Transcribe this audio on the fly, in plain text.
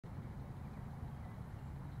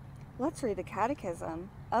Let's read the Catechism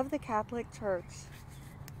of the Catholic Church.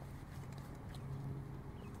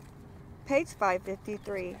 Page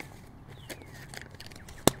 553.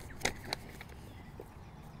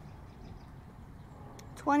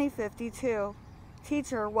 (2052).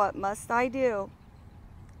 Teacher, what must I do?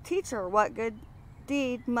 Teacher, what good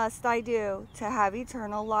deed must I do to have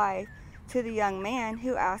eternal life? To the young man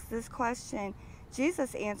who asked this question,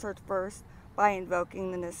 Jesus answered first by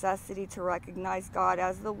invoking the necessity to recognize God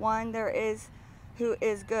as the one there is who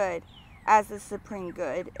is good, as the supreme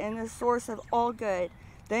good and the source of all good.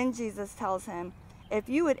 Then Jesus tells him, if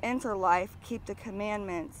you would enter life, keep the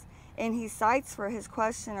commandments. And he cites for his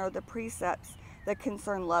questioner the precepts that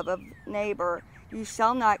concern love of neighbor. You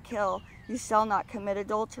shall not kill. You shall not commit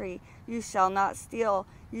adultery. You shall not steal.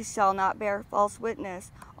 You shall not bear false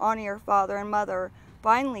witness. Honor your father and mother.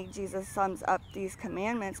 Finally, Jesus sums up these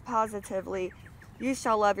commandments positively. You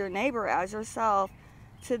shall love your neighbor as yourself.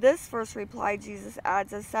 To this first reply, Jesus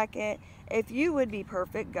adds a second. If you would be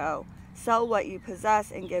perfect, go. Sell what you possess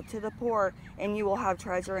and give to the poor, and you will have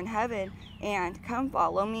treasure in heaven. And come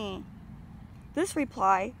follow me. This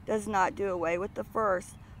reply does not do away with the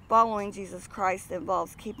first. Following Jesus Christ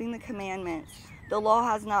involves keeping the commandments. The law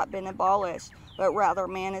has not been abolished, but rather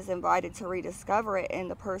man is invited to rediscover it in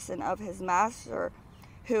the person of his master,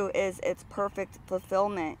 who is its perfect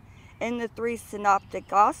fulfillment. In the three synoptic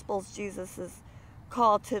gospels, Jesus is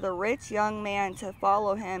called to the rich young man to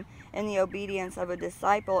follow him in the obedience of a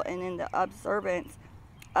disciple, and in the observance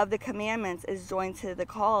of the commandments is joined to the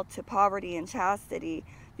call to poverty and chastity.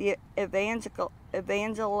 The evangelical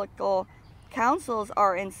counsels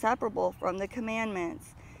are inseparable from the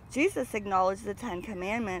commandments. Jesus acknowledged the 10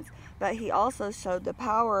 commandments, but he also showed the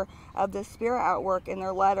power of the Spirit at work in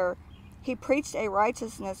their letter. He preached a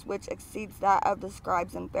righteousness which exceeds that of the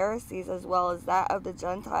scribes and Pharisees as well as that of the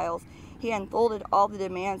Gentiles. He unfolded all the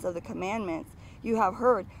demands of the commandments. You have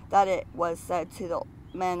heard that it was said to the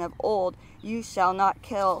men of old, you shall not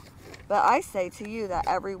kill. But I say to you that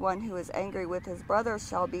everyone who is angry with his brother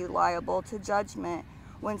shall be liable to judgment.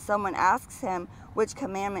 When someone asks him which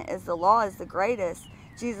commandment is the law is the greatest,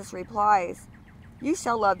 Jesus replies, you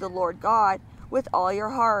shall love the Lord God with all your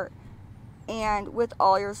heart, and with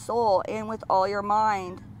all your soul, and with all your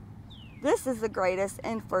mind. This is the greatest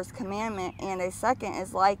and first commandment, and a second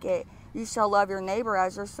is like it. You shall love your neighbor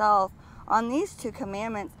as yourself. On these 2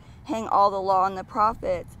 commandments hang all the law and the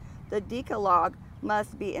prophets. The Decalogue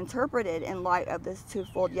must be interpreted in light of this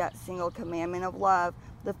twofold yet single commandment of love,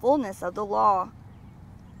 the fullness of the law.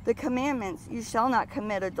 The commandments, you shall not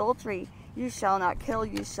commit adultery, you shall not kill,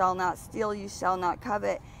 you shall not steal, you shall not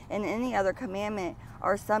covet, and any other commandment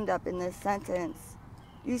are summed up in this sentence.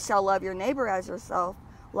 You shall love your neighbor as yourself.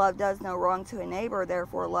 Love does no wrong to a neighbor,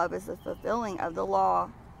 therefore love is the fulfilling of the law.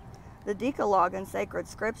 The Decalogue in sacred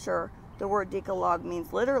scripture, the word Decalogue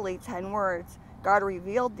means literally 10 words. God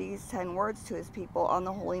revealed these 10 words to his people on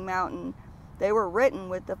the holy mountain. They were written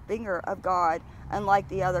with the finger of God. Unlike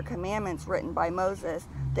the other commandments written by Moses,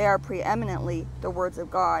 they are preeminently the words of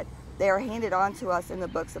God. They are handed on to us in the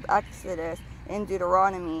books of Exodus and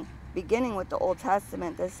Deuteronomy. Beginning with the Old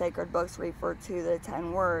Testament, the sacred books refer to the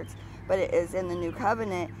 10 words, but it is in the New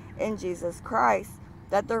Covenant in Jesus Christ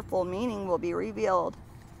that their full meaning will be revealed.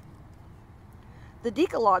 The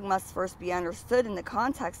Decalogue must first be understood in the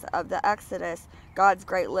context of the Exodus, God's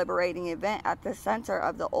great liberating event at the center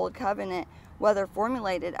of the Old Covenant, whether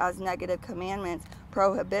formulated as negative commandments,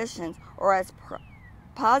 prohibitions, or as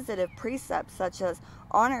positive precepts such as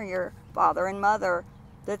honor your father and mother.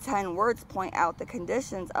 The 10 words point out the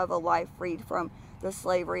conditions of a life freed from the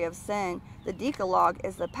slavery of sin. The Decalogue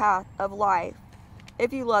is the path of life.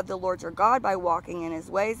 If you love the Lord your God by walking in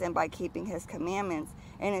his ways and by keeping his commandments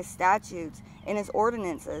and his statutes and his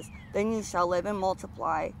ordinances, then you shall live and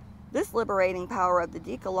multiply. This liberating power of the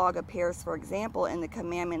Decalogue appears, for example, in the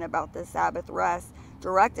commandment about the Sabbath rest,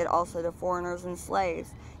 directed also to foreigners and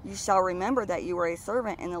slaves. You shall remember that you were a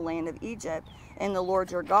servant in the land of Egypt, and the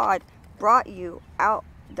Lord your God brought you out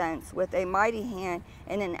thence with a mighty hand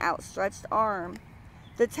and an outstretched arm.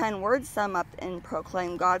 The 10 words sum up and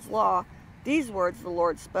proclaim God's law. These words the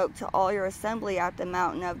Lord spoke to all your assembly at the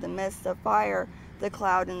mountain of the mist of fire, the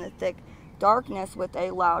cloud and the thick darkness with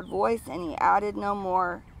a loud voice, and he added no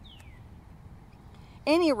more.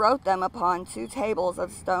 And he wrote them upon 2 tables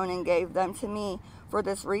of stone and gave them to me. For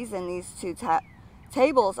this reason, these 2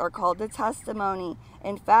 tables are called the testimony.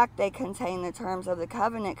 In fact, they contain the terms of the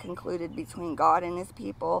covenant concluded between God and his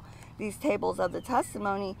people. These tables of the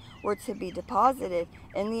testimony were to be deposited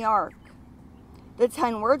in the ark. The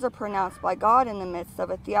 10 words are pronounced by God in the midst of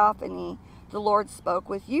a theophany. The Lord spoke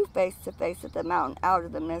with you face to face at the mountain out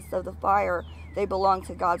of the midst of the fire. They belong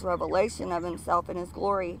to God's revelation of himself and his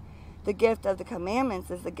glory. The gift of the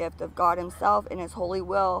commandments is the gift of God himself and his holy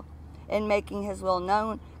will. In making his will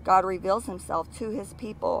known, God reveals himself to his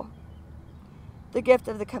people. The gift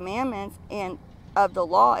of the commandments and of the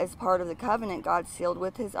law is part of the covenant God sealed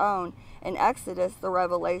with his own. In Exodus, the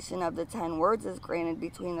revelation of the 10 words is granted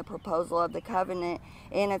between the proposal of the covenant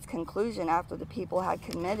and its conclusion after the people had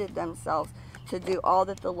committed themselves to do all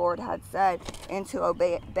that the Lord had said and to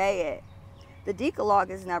obey it. The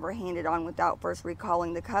Decalogue is never handed on without first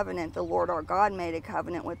recalling the covenant the Lord our God made a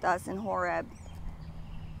covenant with us in Horeb.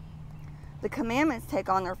 The commandments take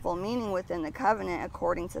on their full meaning within the covenant.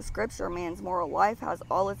 According to Scripture, man's moral life has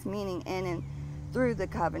all its meaning in and through the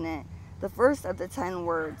covenant. The first of the 10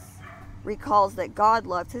 words recalls that God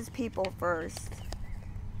loved his people first.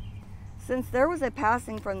 Since there was a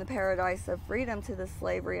passing from the paradise of freedom to the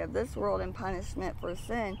slavery of this world and punishment for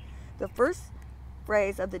sin, the first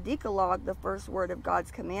phrase of the Decalogue, the first word of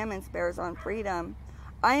God's commandments, bears on freedom.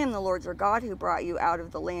 I am the Lord your God who brought you out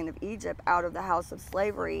of the land of Egypt, out of the house of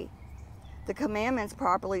slavery. The commandments,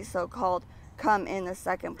 properly so called, come in the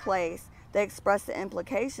second place. They express the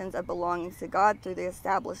implications of belonging to God through the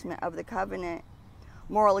establishment of the covenant.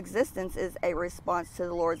 Moral existence is a response to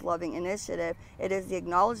the Lord's loving initiative. It is the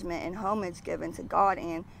acknowledgement and homage given to God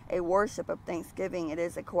and a worship of thanksgiving. It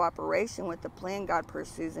is a cooperation with the plan God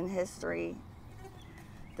pursues in history.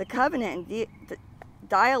 The covenant and the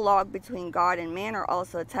dialogue between God and man are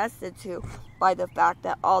also attested to by the fact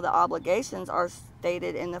that all the obligations are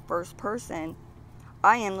stated in the first person.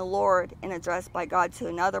 I am the Lord, and addressed by God to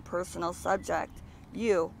another personal subject,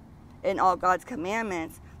 you. In all God's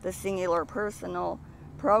commandments, the singular personal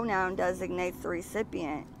pronoun designates the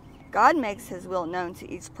recipient. God makes his will known to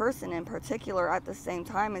each person in particular at the same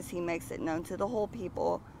time as he makes it known to the whole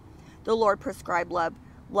people. The Lord prescribed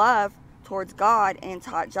love towards God and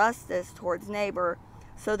taught justice towards neighbor,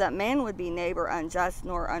 so that man would be neither unjust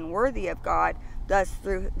nor unworthy of God. Thus,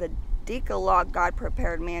 through the Decalogue, God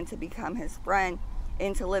prepared man to become his friend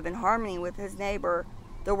and to live in harmony with his neighbor.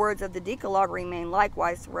 The words of the Decalogue remain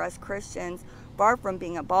likewise for us Christians. Far from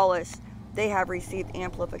being abolished, they have received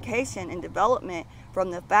amplification and development from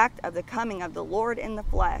the fact of the coming of the Lord in the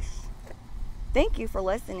flesh. Thank you for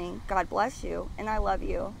listening. God bless you, and I love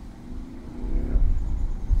you.